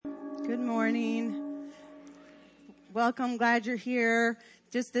Good morning. Welcome. Glad you're here.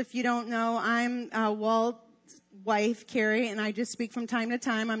 Just if you don't know, I'm Walt's wife, Carrie, and I just speak from time to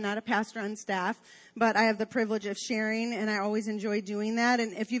time. I'm not a pastor on staff, but I have the privilege of sharing, and I always enjoy doing that.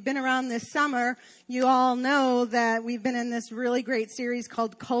 And if you've been around this summer, you all know that we've been in this really great series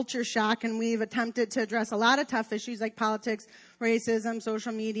called Culture Shock, and we've attempted to address a lot of tough issues like politics, racism,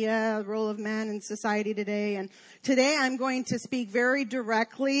 social media, the role of men in society today. And today I'm going to speak very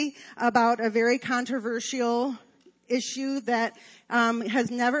directly about a very controversial issue that has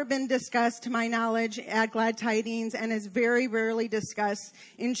never been discussed, to my knowledge, at Glad Tidings, and is very rarely discussed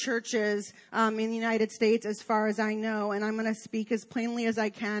in churches in the United States, as far as I know. And I'm going to speak as plainly as I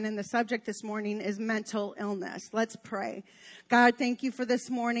can. And the subject this morning is mental illness. Let's pray. God, thank you for this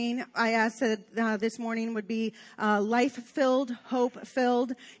morning. I ask that this morning would be life-filled,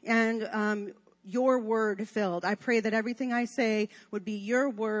 hope-filled, and your word filled. I pray that everything I say would be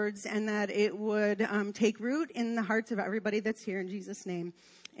your words and that it would take root in the hearts of everybody that's here, in Jesus' name.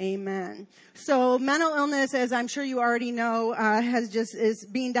 Amen. So mental illness, as I'm sure you already know, is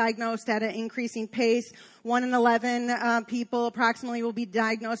being diagnosed at an increasing pace. 1 in 11 people approximately will be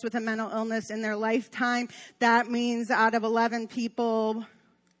diagnosed with a mental illness in their lifetime. That means out of 11 people,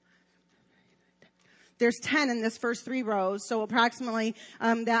 there's 10 in this first 3 rows, so approximately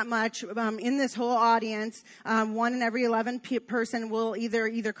that much in this whole audience. 1 in every 11 person will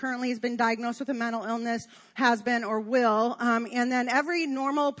either currently has been diagnosed with a mental illness, has been, or will. And then every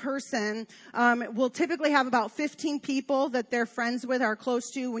normal person will typically have about 15 people that they're friends with, are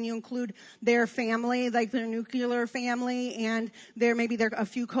close to, when you include their family, like their nuclear family, and maybe a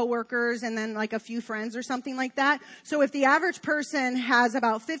few coworkers, and then like a few friends or something like that. So if the average person has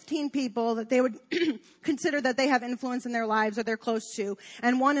about 15 people that they would consider that they have influence in their lives or they're close to,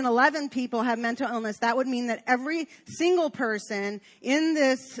 and 1 in 11 people have mental illness, that would mean that every single person in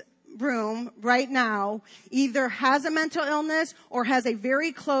this room right now either has a mental illness or has a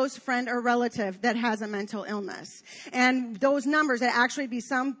very close friend or relative that has a mental illness. And those numbers, that actually be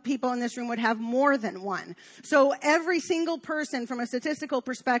some people in this room would have more than one. So every single person from a statistical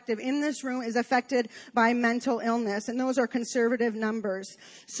perspective in this room is affected by mental illness, and those are conservative numbers.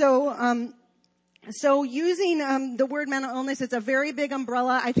 So using the word mental illness, it's a very big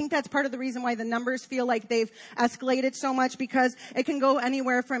umbrella. I think that's part of the reason why the numbers feel like they've escalated so much, because it can go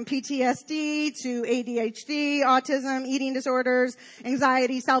anywhere from PTSD to ADHD, autism, eating disorders,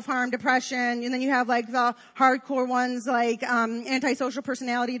 anxiety, self-harm, depression, and then you have like the hardcore ones like antisocial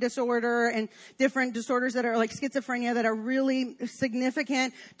personality disorder and different disorders that are like schizophrenia, that are really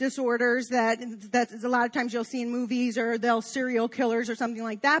significant disorders that a lot of times you'll see in movies, or they'll serial killers or something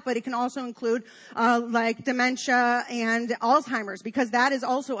like that. But it can also include like dementia and Alzheimer's, because that is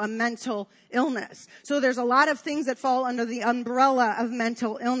also a mental illness. So there's a lot of things that fall under the umbrella of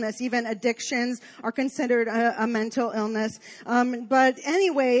mental illness. Even addictions are considered a mental illness. But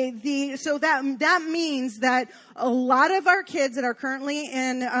anyway, so that means that a lot of our kids that are currently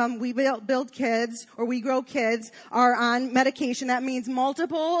in We Build Kids, or We Grow Kids, are on medication. That means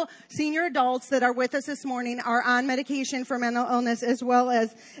multiple senior adults that are with us this morning are on medication for mental illness, as well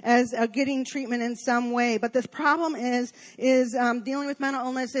as getting treatment in some way. But this problem is dealing with mental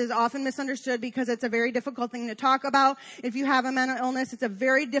illness is often misunderstood because it's a very difficult thing to talk about. If you have a mental illness, it's a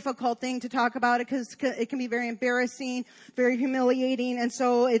very difficult thing to talk about it, because it can be very embarrassing, very humiliating, and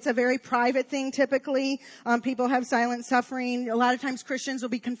so it's a very private thing typically. People have silent suffering. A lot of times Christians will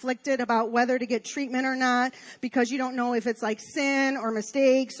be conflicted about whether to get treatment or not, because you don't know if it's like sin or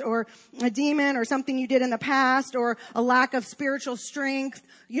mistakes or a demon or something you did in the past, or a lack of spiritual strength.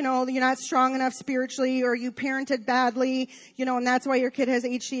 You're not strong enough spiritually, or you parented badly, and that's why your kid has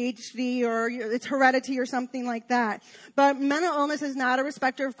ADHD, or it's heredity or something like that. But mental illness is not a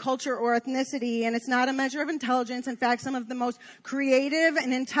respecter of culture or ethnicity, and it's not a measure of intelligence. In fact, some of the most creative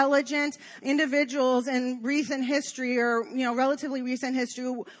and intelligent individuals in recent history, or, relatively recent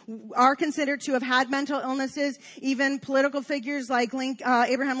history, are considered to have had mental illnesses. Even political figures like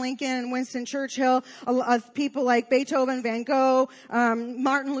Abraham Lincoln and Winston Churchill, people like Beethoven, Van Gogh,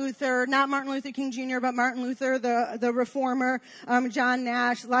 Martin Luther, not Martin Luther King Jr., but Martin Luther, the reformer, John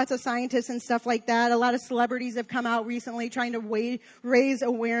Nash, lots of scientists and stuff like that. A lot of celebrities have come out recently trying to raise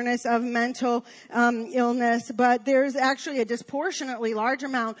awareness of mental illness. But there's actually a disproportionately large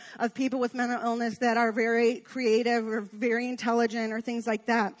amount of people with mental illness that are very creative or very intelligent or things like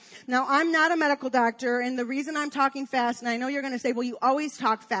that. Now, I'm not a medical doctor, and the reason I'm talking fast, and I know you're going to say, well, you always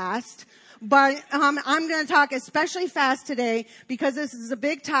talk fast. But I'm going to talk especially fast today because this is a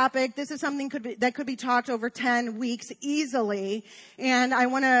big topic. This is something that could be talked over 10 weeks easily. And I'm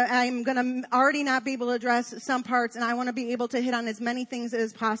going to already not be able to address some parts, and I want to be able to hit on as many things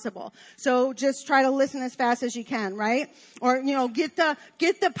as possible. So just try to listen as fast as you can, right? Or, get the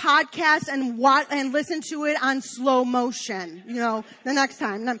podcast and listen to it on slow motion, the next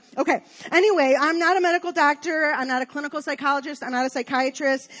time. Okay. Anyway, I'm not a medical doctor. I'm not a clinical psychologist. I'm not a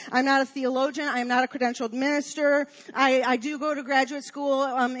psychiatrist. I'm not a theologian. I am not a credentialed minister. I do go to graduate school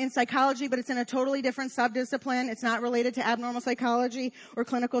in psychology, but it's in a totally different subdiscipline. It's not related to abnormal psychology or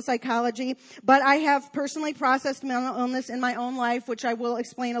clinical psychology. But I have personally processed mental illness in my own life, which I will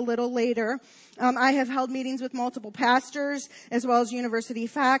explain a little later. I have held meetings with multiple pastors as well as university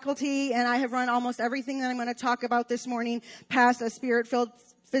faculty, and I have run almost everything that I'm going to talk about this morning past a spirit-filled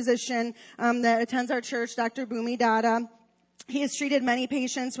physician that attends our church, Dr. Bhumi Dada. He has treated many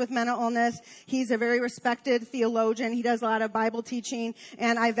patients with mental illness. He's a very respected theologian. He does a lot of Bible teaching,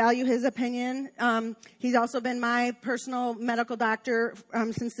 and I value his opinion. He's also been my personal medical doctor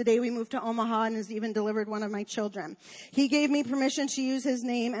since the day we moved to Omaha and has even delivered one of my children. He gave me permission to use his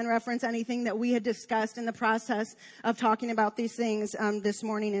name and reference anything that we had discussed in the process of talking about these things this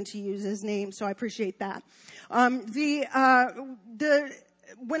morning and to use his name, so I appreciate that.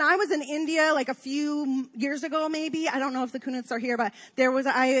 When I was in India, like a few years ago, maybe, I don't know if the Kunuts are here, but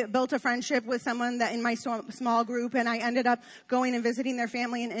I built a friendship with someone that in my small group, and I ended up going and visiting their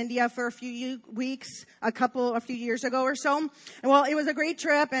family in India for a few weeks, a few years ago or so. And well, it was a great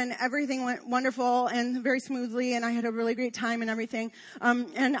trip, and everything went wonderful and very smoothly, and I had a really great time and everything.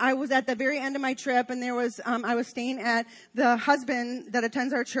 And I was at the very end of my trip, and I was staying at the husband that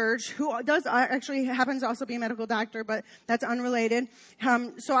attends our church, who happens to also be a medical doctor, but that's unrelated.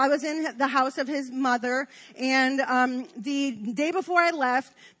 So I was in the house of his mother, and the day before I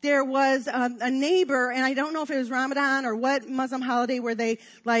left, there was a neighbor, and I don't know if it was Ramadan or what Muslim holiday where they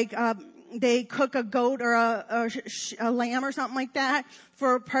they cook a goat or a lamb or something like that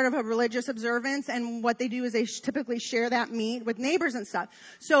for part of a religious observance, and what they do is they typically share that meat with neighbors and stuff.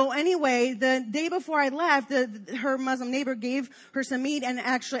 So anyway, the day before I left, her Muslim neighbor gave her some meat, and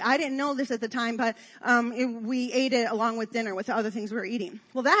actually, I didn't know this at the time, but we ate it along with dinner with the other things we were eating.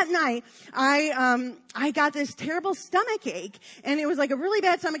 Well, that night, I got this terrible stomach ache, and it was like a really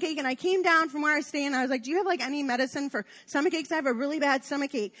bad stomach ache, and I came down from where I was staying, and I was like, do you have like any medicine for stomach aches? I have a really bad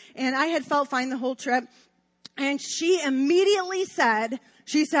stomach ache. And I had felt fine the whole trip. And she immediately said,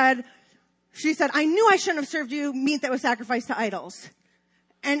 I knew I shouldn't have served you meat that was sacrificed to idols.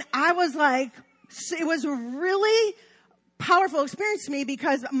 And I was like, it was a really powerful experience to me,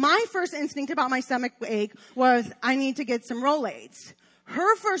 because my first instinct about my stomach ache was, I need to get some Rolaids.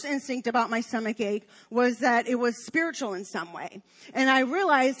 Her first instinct about my stomach ache was that it was spiritual in some way. And I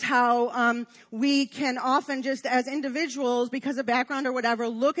realized how we can often just as individuals, because of background or whatever,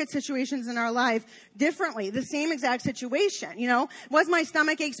 look at situations in our life differently. The same exact situation, Was my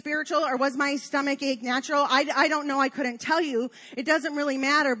stomach ache spiritual or was my stomach ache natural? I don't know. I couldn't tell you. It doesn't really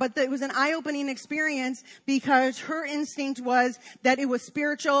matter. But it was an eye-opening experience, because her instinct was that it was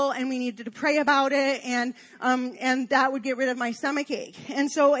spiritual and we needed to pray about it, and that would get rid of my stomach ache.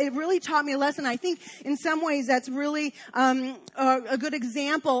 And so it really taught me a lesson. I think in some ways that's really a good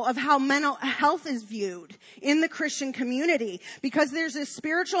example of how mental health is viewed in the Christian community, because there's this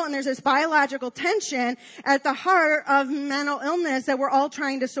spiritual and there's this biological tension at the heart of mental illness that we're all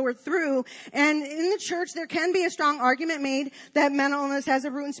trying to sort through. And in the church, there can be a strong argument made that mental illness has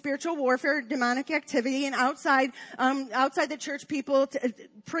a root in spiritual warfare, demonic activity, and outside the church, people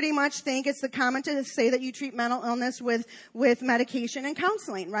pretty much think it's the common to say that you treat mental illness with medication and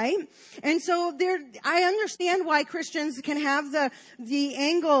counseling, right? And so I understand why Christians can have the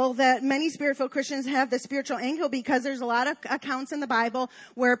angle that many spirit-filled Christians have, the spiritual angle, because there's a lot of accounts in the Bible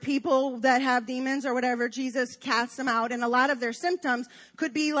where people that have demons or whatever, Jesus casts them out, and a lot of their symptoms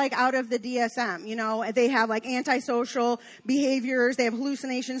could be like out of the DSM, They have like antisocial behaviors, they have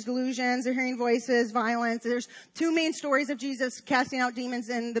hallucinations, delusions, they're hearing voices, violence. There's two main stories of Jesus casting out demons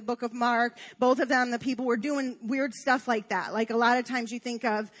in the book of Mark. Both of them, the people were doing weird stuff like that. Like a lot of times you think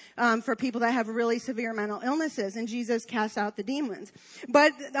of for people that have really severe mental illnesses, and Jesus cast out the demons.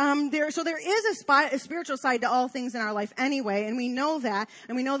 But there is a spiritual side to all things in our life anyway, and we know that,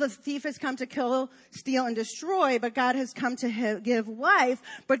 and we know the thief has come to kill, steal, and destroy, but God has come to give life.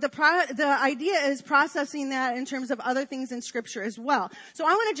 But the idea is processing that in terms of other things in Scripture as well. So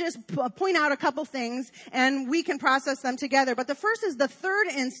I want to just point out a couple things, and we can process them together. But the first is the third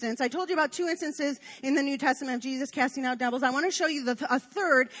instance. I told you about two instances in the New Testament of Jesus casting out devils. I want to show you a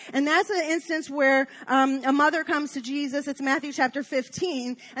third, and that's the instance where a mother comes to Jesus. It's Matthew chapter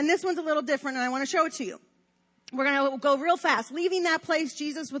 15, and this one's a little different, and I want to show it to you. We're going to go real fast. Leaving that place,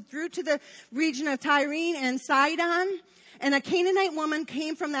 Jesus withdrew to the region of Tyre and Sidon. And a Canaanite woman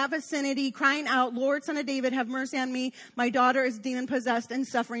came from that vicinity crying out, "Lord, Son of David, have mercy on me. My daughter is demon-possessed and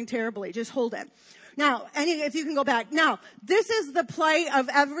suffering terribly." Just hold it. Now, if you can go back. Now, this is the plight of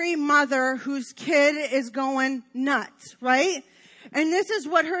every mother whose kid is going nuts, right? And this is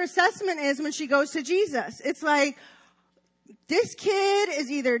what her assessment is when she goes to Jesus. It's like, this kid is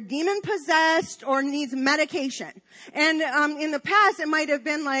either demon-possessed or needs medication. And in the past, it might have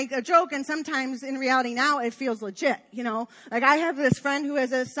been like a joke, and sometimes in reality now it feels legit, you know. Like I have this friend who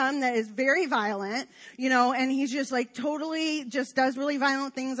has a son that is very violent, you know, and he's just like totally just does really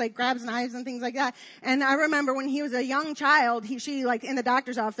violent things, like grabs knives and things like that. And I remember when he was a young child, she like in the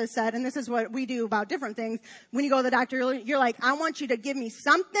doctor's office said, and this is what we do about different things, when you go to the doctor, you're like, "I want you to give me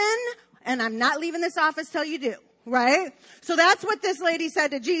something, and I'm not leaving this office till you do." Right? So that's what this lady said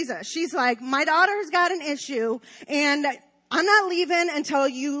to Jesus. She's like, "My daughter's got an issue, and I'm not leaving until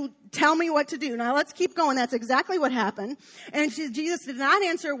you tell me what to do." Now let's keep going. That's exactly what happened. And Jesus did not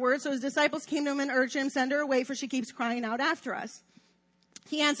answer a word, so his disciples came to him and urged him, "Send her away, for she keeps crying out after us."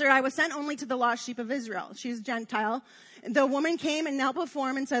 He answered, "I was sent only to the lost sheep of Israel." She's a Gentile. The woman came and knelt before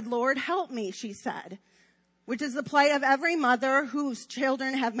him and said, "Lord, help me," she said. Which is the plight of every mother whose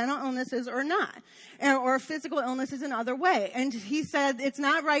children have mental illnesses or not, or physical illnesses in other way. And he said, "It's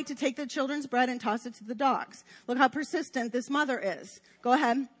not right to take the children's bread and toss it to the dogs." Look how persistent this mother is. Go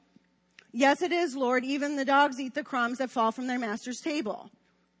ahead. "Yes, it is, Lord. Even the dogs eat the crumbs that fall from their master's table."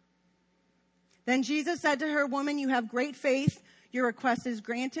 Then Jesus said to her, "Woman, you have great faith. Your request is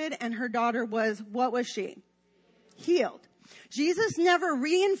granted." And her daughter was, what was she? Healed. Jesus never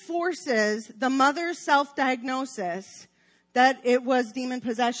reinforces the mother's self-diagnosis that it was demon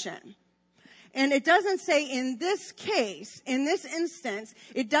possession. And it doesn't say in this case, in this instance,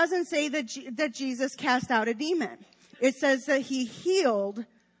 it doesn't say that Jesus cast out a demon. It says that he healed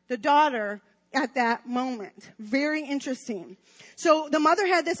the daughter at that moment. Very interesting. So the mother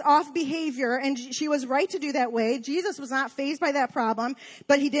had this off behavior, and she was right to do that way. Jesus was not fazed by that problem,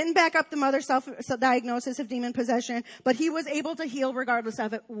 but he didn't back up the mother's self-diagnosis of demon possession, but he was able to heal regardless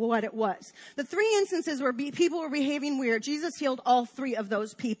of what it was. The three instances where people were behaving weird, Jesus healed all three of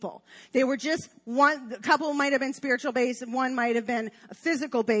those people. They were just one, a couple might have been spiritual based, and one might have been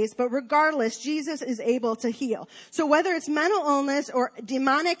physical based, but regardless, Jesus is able to heal. So whether it's mental illness or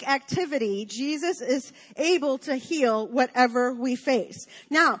demonic activity, Jesus is able to heal whatever we face.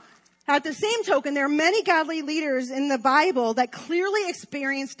 Now, at the same token, there are many godly leaders in the Bible that clearly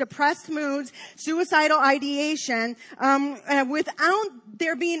experience depressed moods, suicidal ideation, without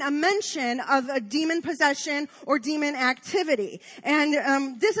there being a mention of a demon possession or demon activity. And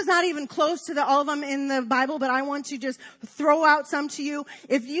this is not even close to all of them in the Bible, but I want to just throw out some to you.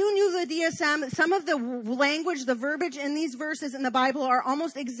 If you knew the DSM, some of the language, the verbiage in these verses in the Bible are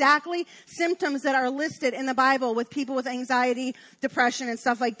almost exactly symptoms that are listed in the Bible with people with anxiety, depression, and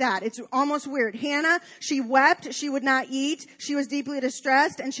stuff like that. It's almost weird. Hannah, she wept, she would not eat, she was deeply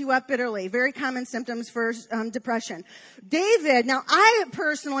distressed, and she wept bitterly. Very common symptoms for depression. David, I'm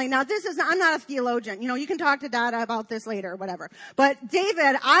not a theologian. You know, you can talk to Dada about this later or whatever. But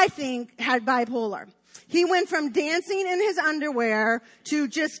David, I think, had bipolar. He went from dancing in his underwear to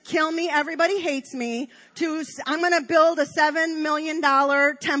just kill me, everybody hates me, to I'm going to build a $7 million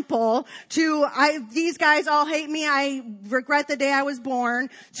temple, to these guys all hate me, I regret the day I was born,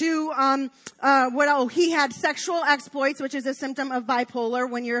 to he had sexual exploits, which is a symptom of bipolar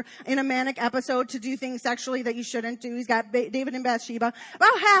when you're in a manic episode to do things sexually that you shouldn't do. He's got David and Bathsheba.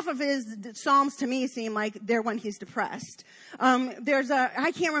 About half of his Psalms to me seem like they're when he's depressed.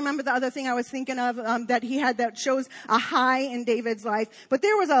 I can't remember the other thing I was thinking of that he had that shows a high in David's life. But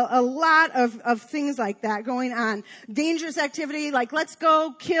there was a lot of things like that going on. Dangerous activity, like let's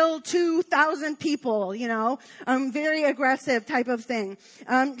go kill 2,000 people, you know, very aggressive type of thing.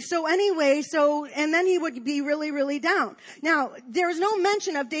 And then he would be really, really down. Now, there's no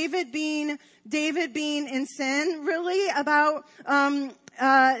mention of David being in sin, really, about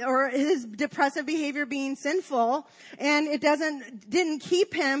or his depressive behavior being sinful, and it didn't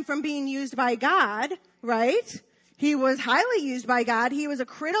keep him from being used by God, right? He was highly used by God. He was a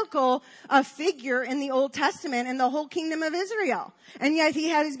critical figure in the Old Testament and the whole kingdom of Israel. And yet he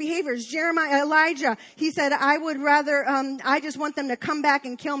had his behaviors. Elijah, he said, I would rather, I just want them to come back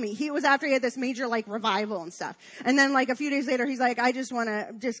and kill me. He was after he had this major revival and stuff. And then a few days later, he's like, I just want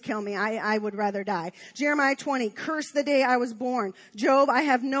to just kill me. I would rather die. Jeremiah 20, curse the day I was born. Job, I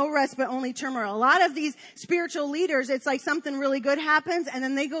have no rest but only turmoil. A lot of these spiritual leaders, it's like something really good happens and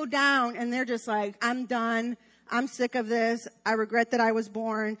then they go down and they're just like, I'm done. I'm sick of this. I regret that I was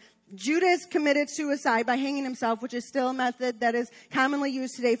born. Judas committed suicide by hanging himself, which is still a method that is commonly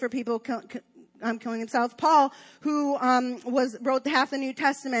used today for people killing themselves. Paul, who wrote half the New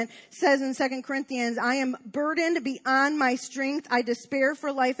Testament, says in 2 Corinthians, I am burdened beyond my strength. I despair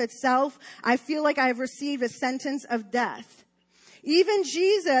for life itself. I feel like I have received a sentence of death. Even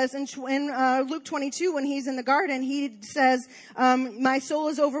Jesus in Luke 22, when he's in the garden, he says, my soul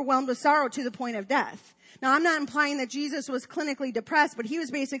is overwhelmed with sorrow to the point of death. Now, I'm not implying that Jesus was clinically depressed, but he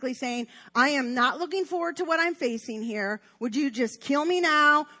was basically saying, I am not looking forward to what I'm facing here. Would you just kill me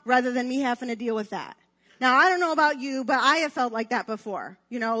now rather than me having to deal with that? Now, I don't know about you, but I have felt like that before.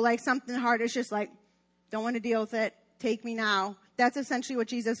 Something hard. It's just don't want to deal with it. Take me now. That's essentially what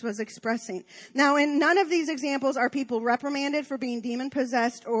Jesus was expressing. Now, in none of these examples are people reprimanded for being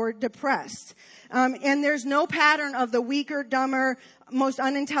demon-possessed or depressed. And there's no pattern of the weaker, dumber, most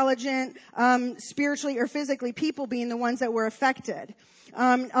unintelligent, spiritually or physically people being the ones that were affected.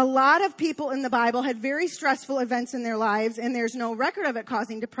 A lot of people in the Bible had very stressful events in their lives, and there's no record of it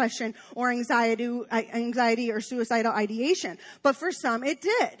causing depression or anxiety or suicidal ideation. But for some, it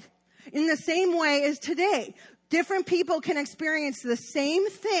did. In the same way as today, different people can experience the same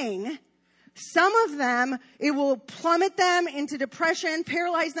thing. Some of them, it will plummet them into depression,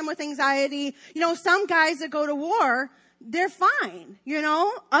 paralyze them with anxiety. Some guys that go to war, they're fine.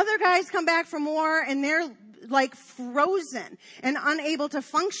 Other guys come back from war and they're frozen and unable to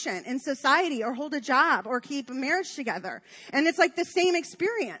function in society or hold a job or keep a marriage together. And it's the same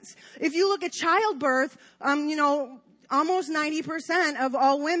experience. If you look at childbirth, almost 90% of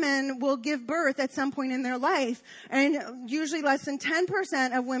all women will give birth at some point in their life. And usually less than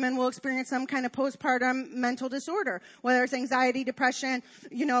 10% of women will experience some kind of postpartum mental disorder, whether it's anxiety, depression,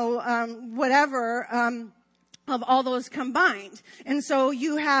 whatever, of all those combined. And so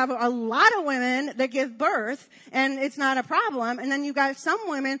you have a lot of women that give birth and it's not a problem. And then you've got some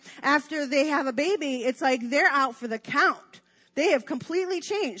women after they have a baby, it's they're out for the count. They have completely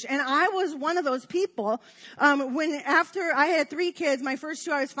changed. And I was one of those people, after I had 3 kids, my first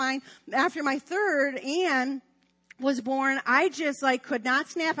 2 I was fine. After my third, Anne was born, I just could not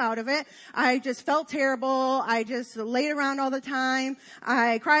snap out of it. I just felt terrible. I just laid around all the time.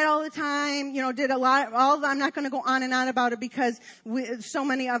 I cried all the time, did a lot, I'm not going to go on and on about it because so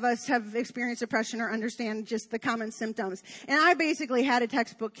many of us have experienced depression or understand just the common symptoms. And I basically had a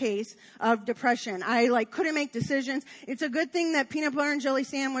textbook case of depression. I couldn't make decisions. It's a good thing that peanut butter and jelly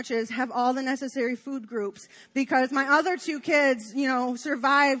sandwiches have all the necessary food groups because my other 2 kids,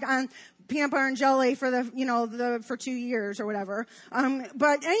 survived on peanut butter and jelly for for 2 years or whatever.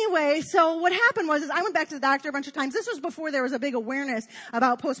 But anyway, so what happened was I went back to the doctor a bunch of times. This was before there was a big awareness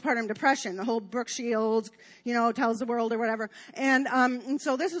about postpartum depression. The whole Brooke Shields, tells the world or whatever. And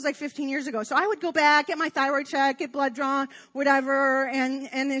so this was 15 years ago. So I would go back, get my thyroid checked, get blood drawn, whatever. And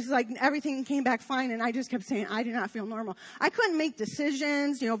it's everything came back fine. And I just kept saying, I do not feel normal. I couldn't make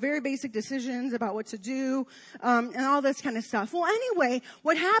decisions, very basic decisions about what to do, and all this kind of stuff. Well, anyway,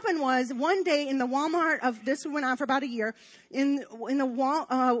 what happened was one day in the Walmart this went on for about a year, in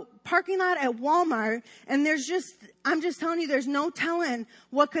the parking lot at Walmart, and I'm just telling you, there's no telling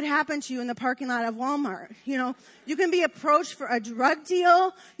what could happen to you in the parking lot of Walmart. You can be approached for a drug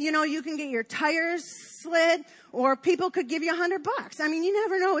deal. You can get your tires slid, or people could give you $100. I mean, you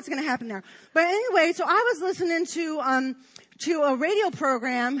never know what's going to happen there. But anyway, so I was listening to a radio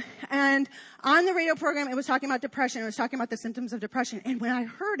program, and on the radio program, it was talking about depression. It was talking about the symptoms of depression. And when I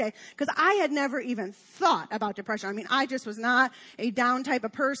heard it, because I had never even thought about depression. I mean, I just was not a down type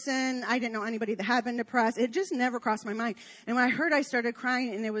of person. I didn't know anybody that had been depressed. It just never crossed my mind. And when I heard, I started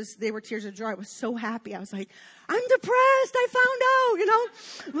crying, and they were tears of joy. I was so happy. I was like, I'm depressed. I found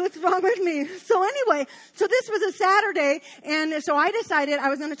out, what's wrong with me. So anyway, so this was a Saturday, and so I decided I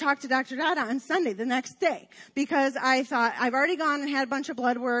was going to talk to Dr. Dada on Sunday, the next day, because I thought I've already gone and had a bunch of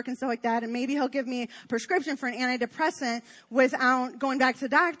blood work and stuff like that, and maybe maybe he'll give me a prescription for an antidepressant without going back to the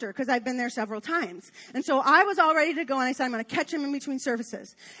doctor, because I've been there several times. And so I was all ready to go, and I said, I'm going to catch him in between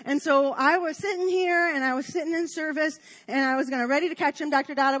services. And so I was sitting here, and I was sitting in service, and I was ready to catch him.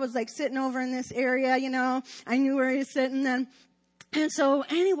 Dr. Dada was like sitting over in this area, you know. I knew where he was sitting then. And so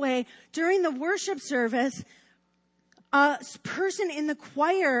anyway, during the worship service, a person in the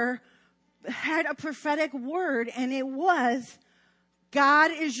choir had a prophetic word, and it was,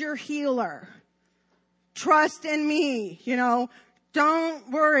 God is your healer. Trust in me, you know. Don't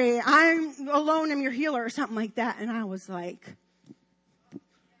worry. I'm alone, I'm your healer, or something like that. And I was like,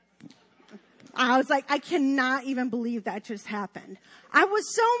 I cannot even believe that just happened. I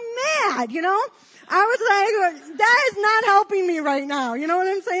was so mad, you know. I was like, that is not helping me right now. You know what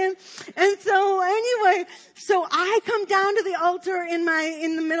I'm saying? And so anyway, so I come down to the altar in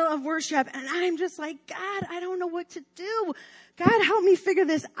the middle of worship, and I'm just like, God, I don't know what to do. God, help me figure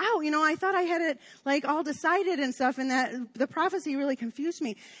this out. You know, I thought I had it like all decided and stuff, and that the prophecy really confused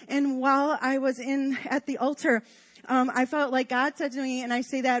me. And while I was at the altar, I felt like God said to me, and I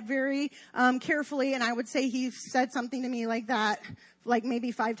say that very carefully, and I would say he said something to me like that, like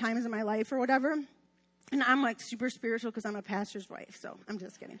maybe 5 times in my life or whatever. And I'm like super spiritual because I'm a pastor's wife, so I'm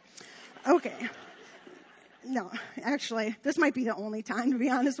just kidding. Okay. No, actually, this might be the only time, to be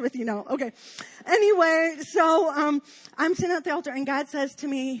honest with you. No, okay. Anyway, so I'm sitting at the altar, and God says to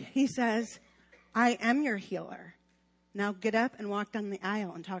me, he says, I am your healer. Now get up and walk down the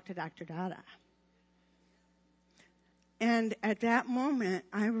aisle and talk to Dr. Dada. And at that moment,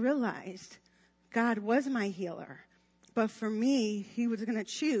 I realized God was my healer. But for me, he was going to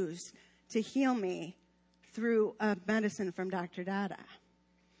choose to heal me through a medicine from Dr. Dada.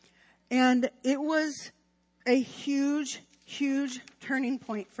 And it was a huge, huge turning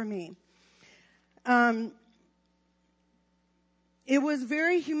point for me. It was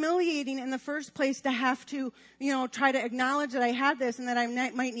very humiliating in the first place to have to, you know, try to acknowledge that I had this and that I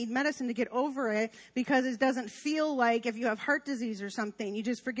might need medicine to get over it, because it doesn't feel like if you have heart disease or something, you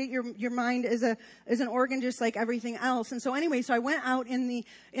just forget your mind is an organ just like everything else. And so anyway, so I went out in the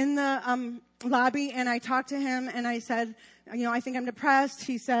lobby, and I talked to him, and I said, you know, I think I'm depressed.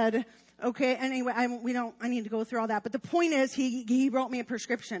 He said, okay, anyway, I need to go through all that. But the point is, he wrote me a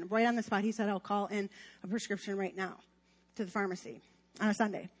prescription right on the spot. He said, I'll call in a prescription right now to the pharmacy on a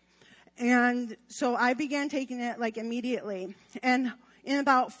Sunday. And so I began taking it like immediately. And in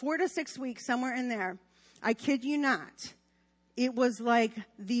about 4 to 6 weeks, somewhere in there, I kid you not, it was like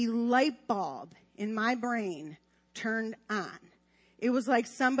the light bulb in my brain turned on. It was like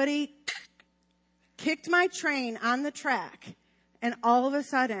somebody kicked my train on the track, and all of a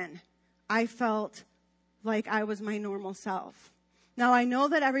sudden, I felt like I was my normal self. Now, I know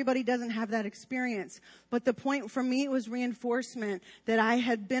that everybody doesn't have that experience, but the point for me, it was reinforcement that I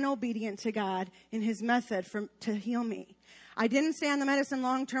had been obedient to God in his method to heal me. I didn't stay on the medicine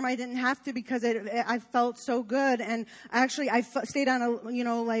long term. I didn't have to, because I felt so good. And actually, I stayed on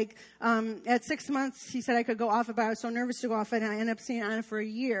at 6 months, he said I could go off it, but I was so nervous to go off it, and I ended up staying on it for a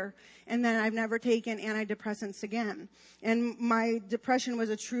year. And then I've never taken antidepressants again. And my depression was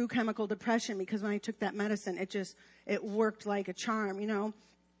a true chemical depression, because when I took that medicine, it worked like a charm, you know.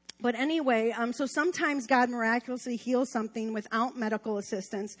 But anyway, so sometimes God miraculously heals something without medical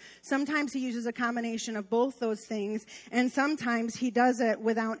assistance. Sometimes he uses a combination of both those things. And sometimes he does it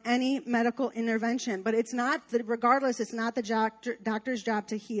without any medical intervention. But it's not the doctor's job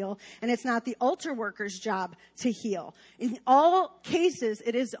to heal. And it's not the altar worker's job to heal. In all cases,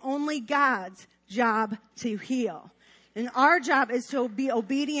 it is only God's job to heal. And our job is to be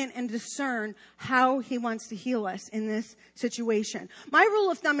obedient and discern how he wants to heal us in this situation. My rule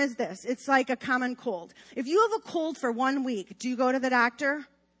of thumb is this. It's like a common cold. If you have a cold for 1 week, do you go to the doctor?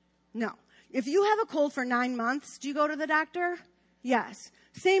 No. If you have a cold for 9 months, do you go to the doctor? Yes.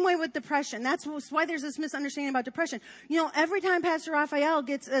 Same way with depression. That's why there's this misunderstanding about depression. You know, every time Pastor Raphael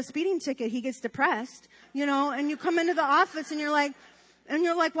gets a speeding ticket, he gets depressed, you know, and you come into the office and you're like,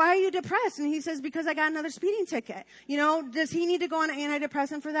 why are you depressed? And he says, because I got another speeding ticket. You know, does he need to go on an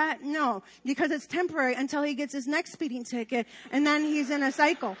antidepressant for that? No, because it's temporary until he gets his next speeding ticket, and then he's in a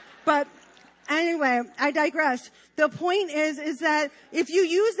cycle. But anyway, I digress. The point is that if you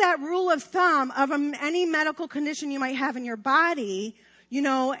use that rule of thumb of any medical condition you might have in your body,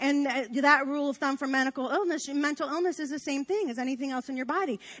 And that rule of thumb for mental illness is the same thing as anything else in your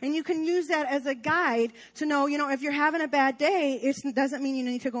body. And you can use that as a guide to know, if you're having a bad day, it doesn't mean you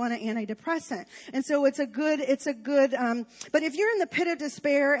need to go on an antidepressant. And so but if you're in the pit of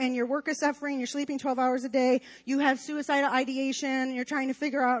despair and your work is suffering, you're sleeping 12 hours a day, you have suicidal ideation, you're trying to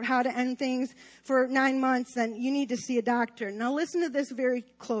figure out how to end things for 9 months, then you need to see a doctor. Now listen to this very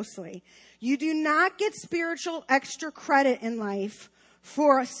closely. You do not get spiritual extra credit in life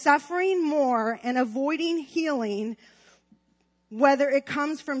for suffering more and avoiding healing, whether it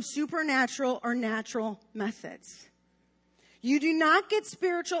comes from supernatural or natural methods. You do not get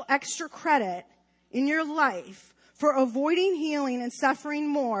spiritual extra credit in your life for avoiding healing and suffering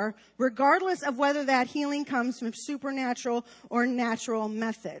more, regardless of whether that healing comes from supernatural or natural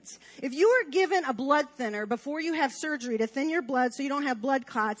methods. If you were given a blood thinner before you have surgery to thin your blood so you don't have blood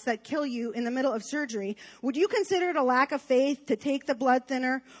clots that kill you in the middle of surgery, would you consider it a lack of faith to take the blood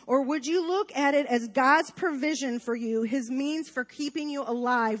thinner? Or would you look at it as God's provision for you, His means for keeping you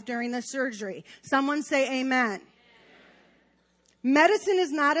alive during the surgery? Someone say amen. Medicine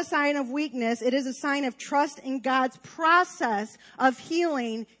is not a sign of weakness. It is a sign of trust in God's process of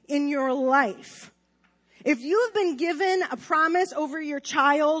healing in your life. If you have been given a promise over your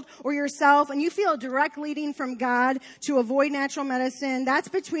child or yourself and you feel a direct leading from God to avoid natural medicine, that's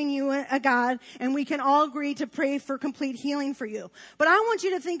between you and God, and we can all agree to pray for complete healing for you. But I want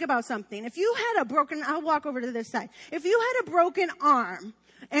you to think about something. If you had I'll walk over to this side. If you had a broken arm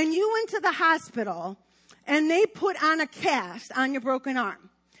and you went to the hospital and they put on a cast on your broken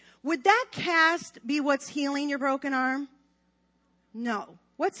arm, would that cast be what's healing your broken arm? No.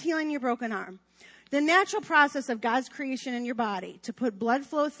 What's healing your broken arm? The natural process of God's creation in your body to put blood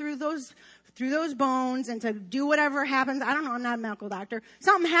flow through those bones and to do whatever happens. I don't know. I'm not a medical doctor.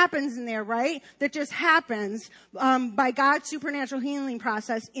 Something happens in there, right? That just happens by God's supernatural healing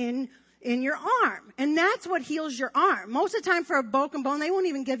process in your arm. And that's what heals your arm. Most of the time for a broken bone, they won't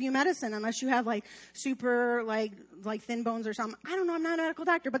even give you medicine unless you have super thin bones or something. I don't know. I'm not a medical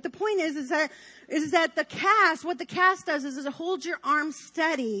doctor. But the point is that what the cast does is it holds your arm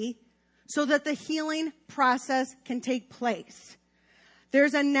steady so that the healing process can take place.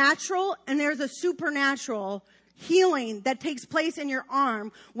 There's a natural and there's a supernatural healing that takes place in your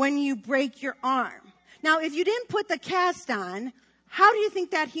arm when you break your arm. Now, if you didn't put the cast on, how do you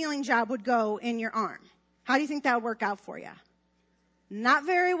think that healing job would go in your arm? How do you think that would work out for you? Not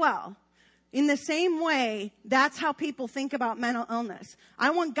very well. In the same way, that's how people think about mental illness. I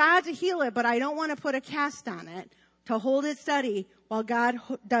want God to heal it, but I don't want to put a cast on it to hold it steady while God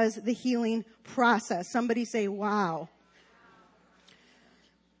does the healing process. Somebody say, wow.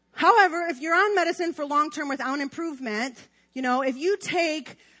 However, if you're on medicine for long-term without improvement, if you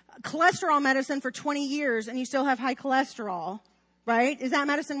take cholesterol medicine for 20 years and you still have high cholesterol, right? Is that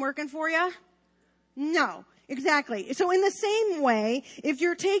medicine working for you? No, exactly. So in the same way, if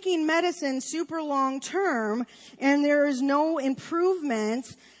you're taking medicine super long term and there is no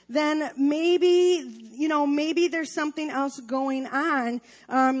improvement, then maybe there's something else going on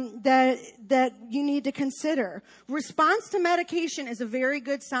that you need to consider. Response to medication is a very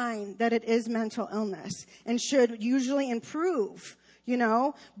good sign that it is mental illness and should usually improve,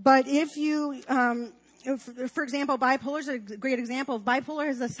 But if you for example, bipolar is a great example. Bipolar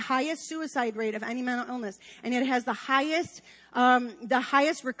has the highest suicide rate of any mental illness, and it has the highest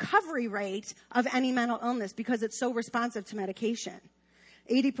recovery rate of any mental illness because it's so responsive to medication.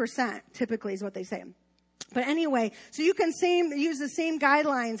 80% typically is what they say. But anyway, so you can use the same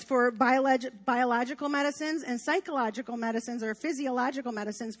guidelines for biological medicines and psychological medicines or physiological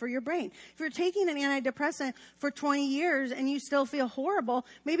medicines for your brain. If you're taking an antidepressant for 20 years and you still feel horrible,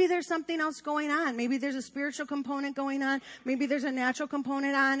 maybe there's something else going on. Maybe there's a spiritual component going on. Maybe there's a natural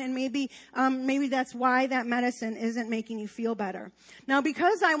component on, and maybe that's why that medicine isn't making you feel better. Now,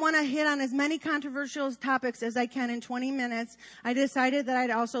 because I want to hit on as many controversial topics as I can in 20 minutes, I decided that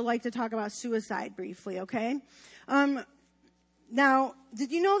I'd also like to talk about suicide briefly, okay? Now,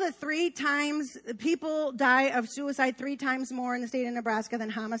 did you know that people die of suicide 3 times more in the state of Nebraska than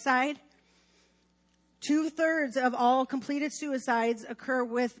homicide? 2/3 of all completed suicides occur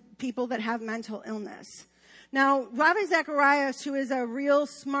with people that have mental illness. Now, Ravi Zacharias, who is a real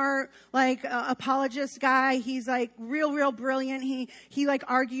smart, apologist guy, he's real brilliant. He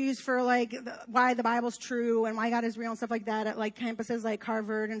argues for why the Bible's true and why God is real and stuff like that at campuses like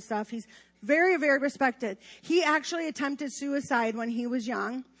Harvard and stuff. He's very, very respected. He actually attempted suicide when he was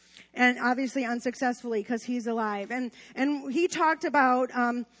young, and obviously unsuccessfully because he's alive. And he talked about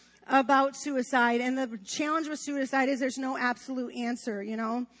about suicide, and the challenge with suicide is there's no absolute answer, you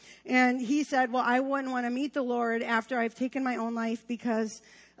know. And he said, well, I wouldn't want to meet the Lord after I've taken my own life because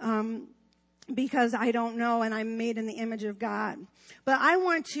I don't know, and I'm made in the image of God. But I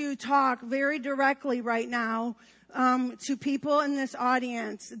want to talk very directly right now to people in this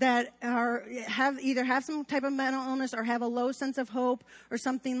audience that either have some type of mental illness or have a low sense of hope or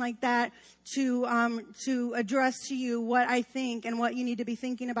something like that, to address to you what I think and what you need to be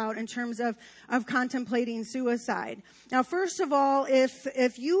thinking about in terms of contemplating suicide. Now, first of all,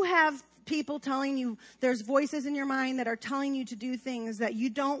 if you have people telling you, there's voices in your mind that are telling you to do things that you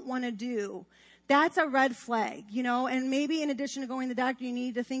don't want to do, that's a red flag, you know. And maybe in addition to going to the doctor, you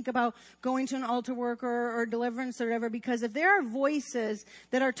need to think about going to an altar worker or deliverance or whatever, because if there are voices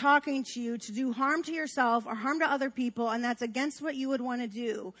that are talking to you to do harm to yourself or harm to other people, and that's against what you would want to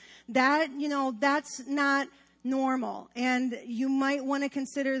do, that, you know, that's not normal. And you might want to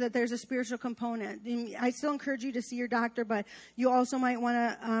consider that there's a spiritual component. And I still encourage you to see your doctor, but you also might want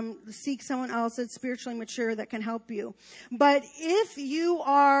to seek someone else that's spiritually mature that can help you. But if you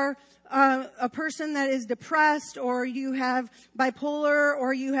are a person that is depressed, or you have bipolar,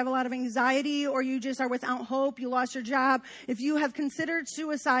 or you have a lot of anxiety, or you just are without hope, you lost your job, if you have considered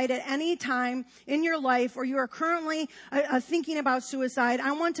suicide at any time in your life, or you are currently thinking about suicide,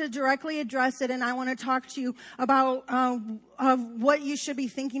 I want to directly address it, and I want to talk to you about of what you should be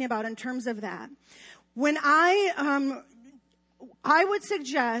thinking about in terms of that. When I would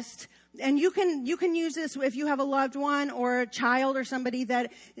suggest, and you can use this if you have a loved one or a child or somebody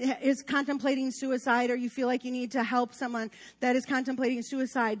that is contemplating suicide, or you feel like you need to help someone that is contemplating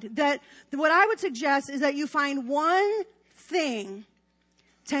suicide, that what I would suggest is that you find one thing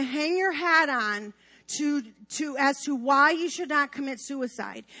to hang your hat on as to why you should not commit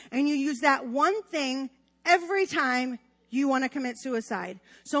suicide. And you use that one thing every time you want to commit suicide.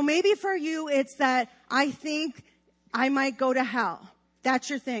 So maybe for you, it's that I think I might go to hell.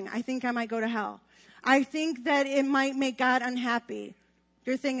 That's your thing. I think I might go to hell. I think that it might make God unhappy.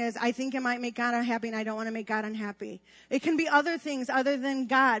 Your thing is, I think it might make God unhappy, and I don't want to make God unhappy. It can be other things other than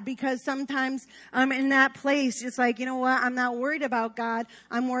God, because sometimes in that place, it's like, you know what, I'm not worried about God.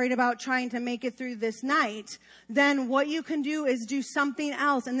 I'm worried about trying to make it through this night. Then what you can do is do something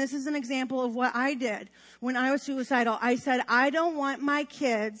else. And this is an example of what I did when I was suicidal. I said, I don't want my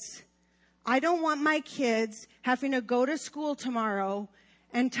kids having to go to school tomorrow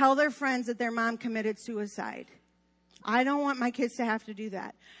and tell their friends that their mom committed suicide. I don't want my kids to have to do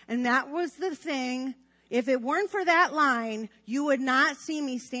that. And that was the thing. If it weren't for that line, you would not see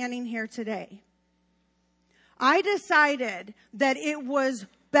me standing here today. I decided that it was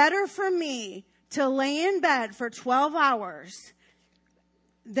better for me to lay in bed for 12 hours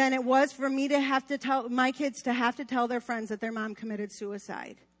than it was for me to have to tell my kids to have to tell their friends that their mom committed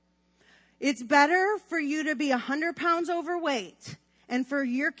suicide. It's better for you to be 100 pounds overweight and for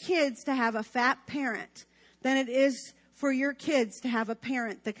your kids to have a fat parent than it is for your kids to have a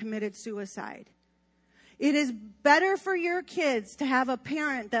parent that committed suicide. It is better for your kids to have a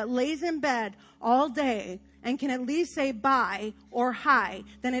parent that lays in bed all day and can at least say bye or hi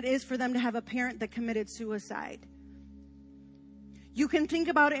than it is for them to have a parent that committed suicide. You can think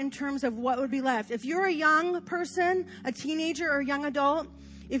about it in terms of what would be left. If you're a young person, a teenager or a young adult,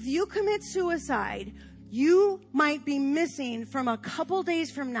 if you commit suicide, you might be missing from a couple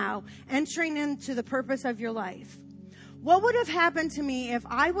days from now entering into the purpose of your life. What would have happened to me if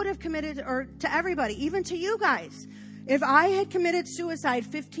I would have committed, or to everybody, even to you guys, if I had committed suicide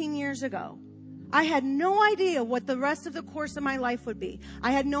 15 years ago? I had no idea what the rest of the course of my life would be.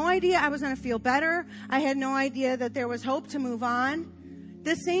 I had no idea I was going to feel better. I had no idea that there was hope to move on.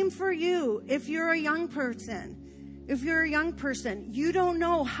 The same for you if you're a young person. If you're a young person, you don't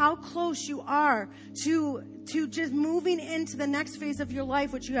know how close you are to just moving into the next phase of your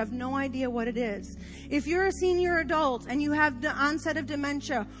life, which you have no idea what it is. If you're a senior adult and you have the onset of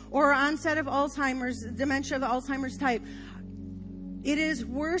dementia or onset of Alzheimer's, dementia of the Alzheimer's type, it is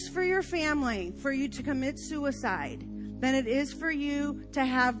worse for your family for you to commit suicide than it is for you to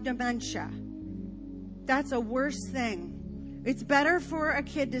have dementia. That's a worse thing. It's better for a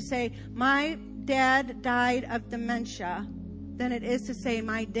kid to say, my dad died of dementia, than it is to say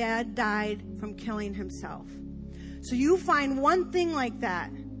my dad died from killing himself. So you find one thing like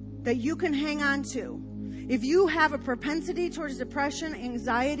that you can hang on to. If you have a propensity towards depression,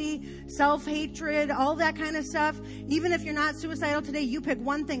 anxiety, self-hatred, all that kind of stuff, even if you're not suicidal today, you pick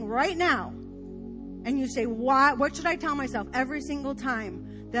one thing right now and you say, what should I tell myself every single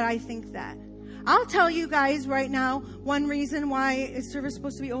time that I think that? I'll tell you guys right now one reason why is service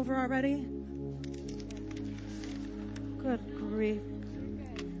supposed to be over already? Good grief.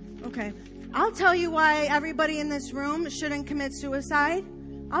 Okay. I'll tell you why everybody in this room shouldn't commit suicide.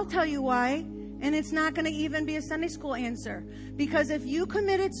 I'll tell you why. And it's not going to even be a Sunday school answer. Because if you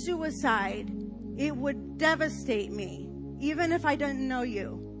committed suicide, it would devastate me, even if I didn't know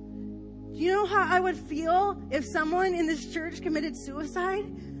you. Do you know how I would feel if someone in this church committed suicide?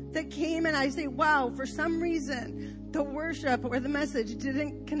 That came and I say, wow, for some reason, the worship or the message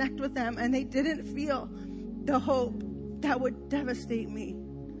didn't connect with them and they didn't feel the hope. That would devastate me.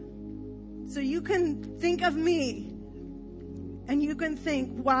 So you can think of me and you can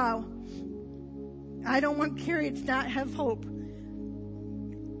think, wow, I don't want Carrie to not have hope.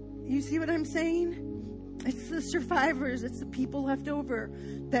 You see what I'm saying? It's the survivors, it's the people left over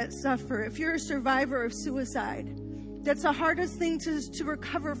that suffer. If you're a survivor of suicide, that's the hardest thing to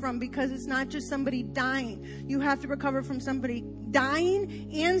recover from, because it's not just somebody dying. You have to recover from somebody dying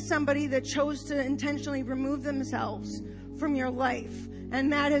and somebody that chose to intentionally remove themselves from your life.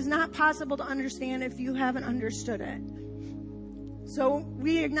 And that is not possible to understand if you haven't understood it. So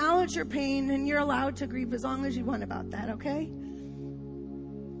we acknowledge your pain, and you're allowed to grieve as long as you want about that, okay?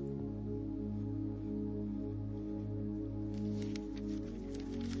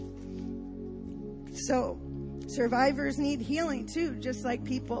 So survivors need healing too, just like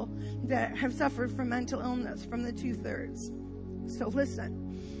people that have suffered from mental illness, from the 2/3. So listen.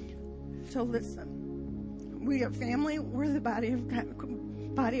 We are family. We're the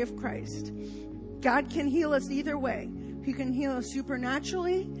body of Christ. God can heal us either way. He can heal us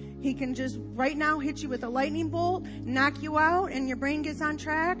supernaturally. He can just right now hit you with a lightning bolt, knock you out, and your brain gets on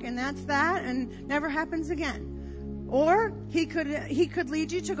track, and that's that, and never happens again. Or he could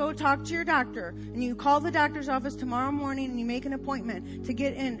lead you to go talk to your doctor, and you call the doctor's office tomorrow morning and you make an appointment to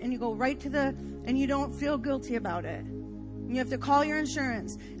get in, and you go right to and you don't feel guilty about it. You have to call your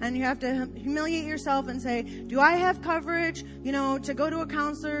insurance, and you have to humiliate yourself and say, do I have coverage, to go to a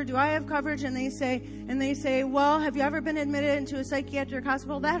counselor? Do I have coverage? And they say, well, have you ever been admitted into a psychiatric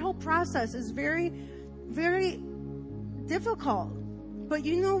hospital? That whole process is very, very difficult. But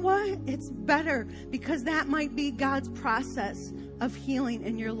you know what? It's better, because that might be God's process of healing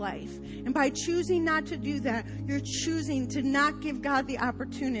in your life. And by choosing not to do that, you're choosing to not give God the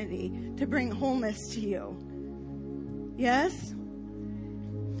opportunity to bring wholeness to you. Yes?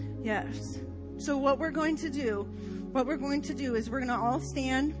 Yes. So what we're going to do is we're going to all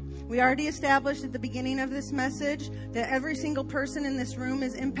stand. We already established at the beginning of this message that every single person in this room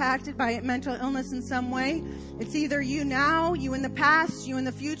is impacted by mental illness in some way. It's either you now, you in the past, you in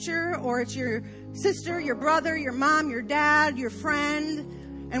the future, or it's your sister, your brother, your mom, your dad, your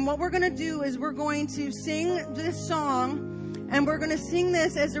friend. And what we're going to do is we're going to sing this song. And we're going to sing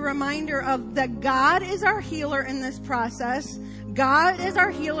this as a reminder of that God is our healer in this process. God is our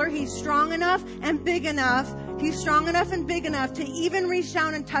healer. He's strong enough and big enough. He's strong enough and big enough to even reach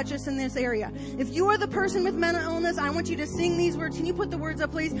down and touch us in this area. If you are the person with mental illness, I want you to sing these words. Can you put the words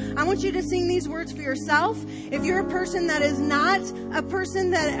up, please? I want you to sing these words for yourself. If you're a person that is not a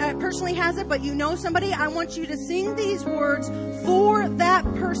person that personally has it, but you know somebody, I want you to sing these words for that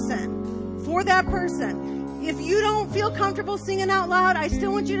person. For that person. If you don't feel comfortable singing out loud, I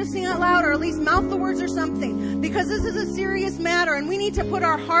still want you to sing out loud, or at least mouth the words or something, because this is a serious matter, and we need to put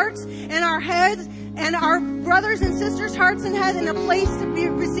our hearts and our heads and our brothers and sisters' hearts and heads in a place to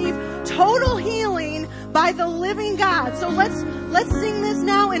receive total healing by the living God. So let's sing this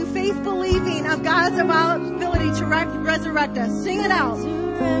now in faith, believing of God's ability to resurrect us. Sing it out.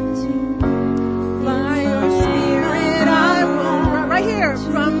 By your Spirit I will, right here,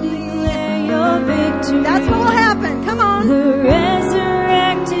 from the victory. That's what will happen. Come on. The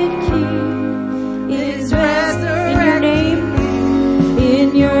resurrected King is resurrected.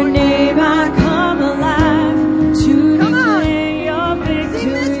 In your name I come alive to declare your victory.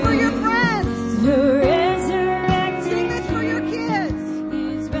 Sing this for your friends. The resurrected Sing this for your kids.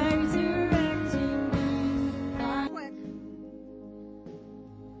 is resurrected.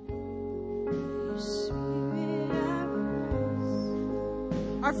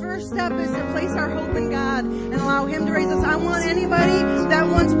 Our first step is to place our hope in God and allow Him to raise us. I want anybody that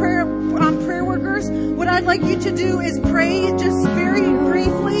wants prayer workers, what I'd like you to do is pray just very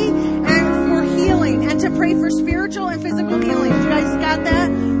briefly and for healing, and to pray for spiritual and physical healing. You guys got that?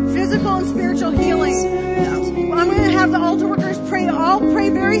 Physical and spiritual healing. I'm going to have the altar workers all pray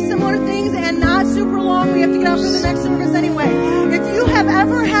very similar things and not super long. We have to get out for the next service anyway. If you have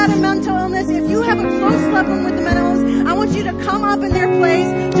ever had a mental illness, if you have a close loved one with a mental illness, I want you to come up in their place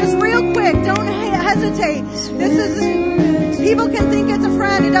just real quick. Don't hesitate. People can think it's a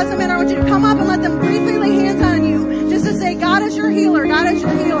friend. It doesn't matter. I want you to come up and let them briefly lay hands on you just to say, God is your healer. God is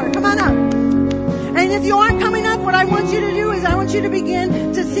your healer. Come on up. And if you aren't coming up, what I want you to do is I want you to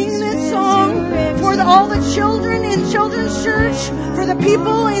begin to sing this song for all the children in Children's Church, for the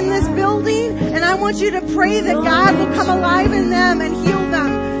people in this building, and I want you to pray that God will come alive in them and heal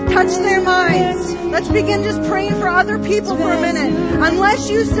them, touch their minds. Let's begin just praying for other people for a minute. Unless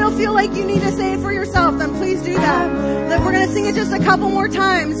you still feel like you need to say it for yourself, then please do that. Then we're going to sing it just a couple more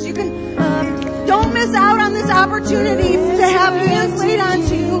times. You can don't miss out on this opportunity to have hands laid on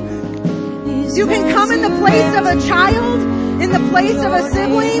you. You can come in the place of a child, in the place of a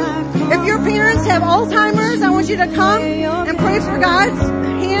sibling. If your parents have Alzheimer's, I want you to come and pray for God's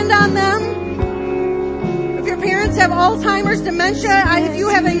hand on them. If your parents have Alzheimer's, dementia, if you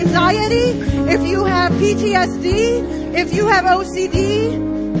have anxiety, if you have PTSD, if you have OCD,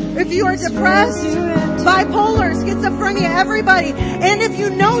 if you are depressed, bipolar, schizophrenia, everybody. And if you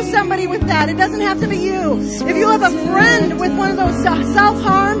know somebody with that, it doesn't have to be you. If you have a friend with one of those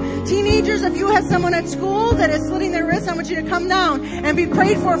self-harm teenagers, if you have someone at school that is slitting their wrists, I want you to come down and be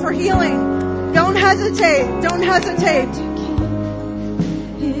prayed for healing. Don't hesitate. Don't hesitate.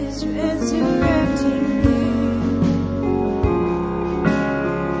 Is resurrecting.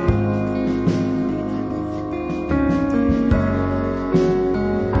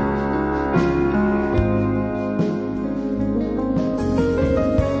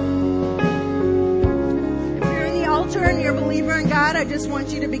 I just want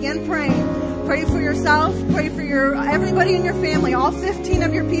you to begin praying. Pray for yourself. Pray for everybody in your family, all 15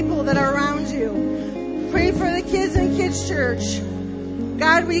 of your people that are around you. Pray for the kids in Kids Church.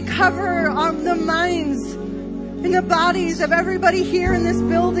 God, we cover the minds and the bodies of everybody here in this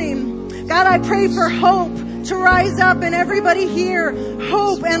building. God, I pray for hope to rise up in everybody here.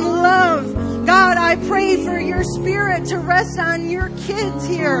 Hope and love. God, I pray for your spirit to rest on your kids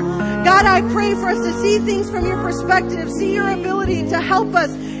here. God, I pray for us to see things from your perspective, see your ability to help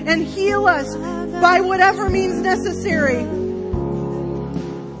us and heal us by whatever means necessary.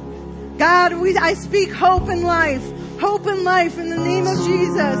 God, I speak hope and life. Hope and life in the name of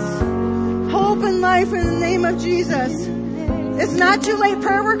Jesus. Hope and life in the name of Jesus. It's not too late.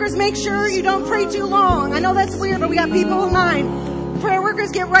 Prayer workers, make sure you don't pray too long. I know that's weird, but we got people in line. Prayer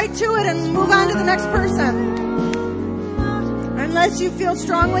workers, get right to it and move on to the next person. Unless you feel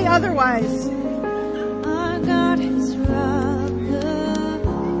strongly otherwise. Our God has robbed the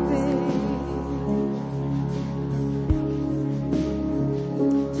grave.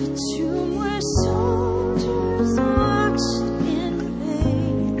 The tomb where soldiers watched in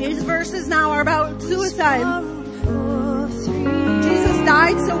vain. These verses now are about suicide. Jesus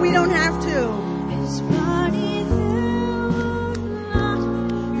died so we don't have to.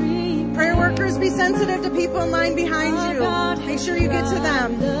 Prayer workers, be sensitive to people in line behind you. Make sure you get to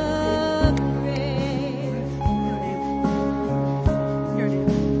them.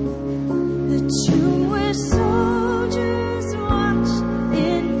 The tomb where soldiers watched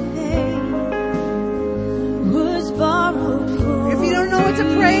in vain was borrowed for. If you don't know what to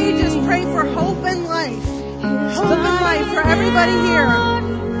pray, just pray for hope and life. Hope and life for everybody here.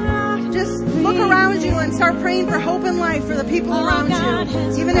 Just look around you and start praying for hope and life for the people around you,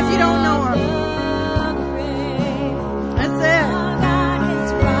 even if you don't know them. That's it.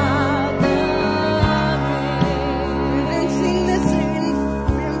 We've been seeing this in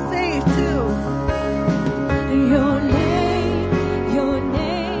faith too. Your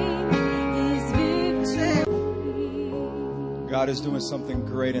name is victory. God is doing something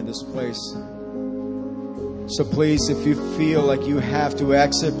great in this place. So please, if you feel like you have to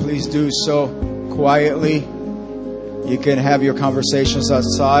exit, please do so quietly. You can have your conversations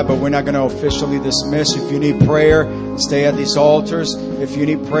outside, but we're not going to officially dismiss. If you need prayer, stay at these altars. If you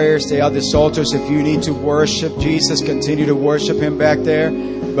need prayer, stay at these altars. If you need to worship Jesus, continue to worship Him back there.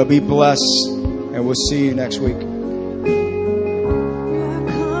 But be blessed, and we'll see you next week.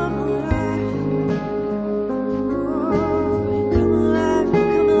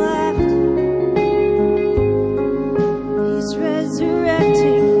 Resurrected.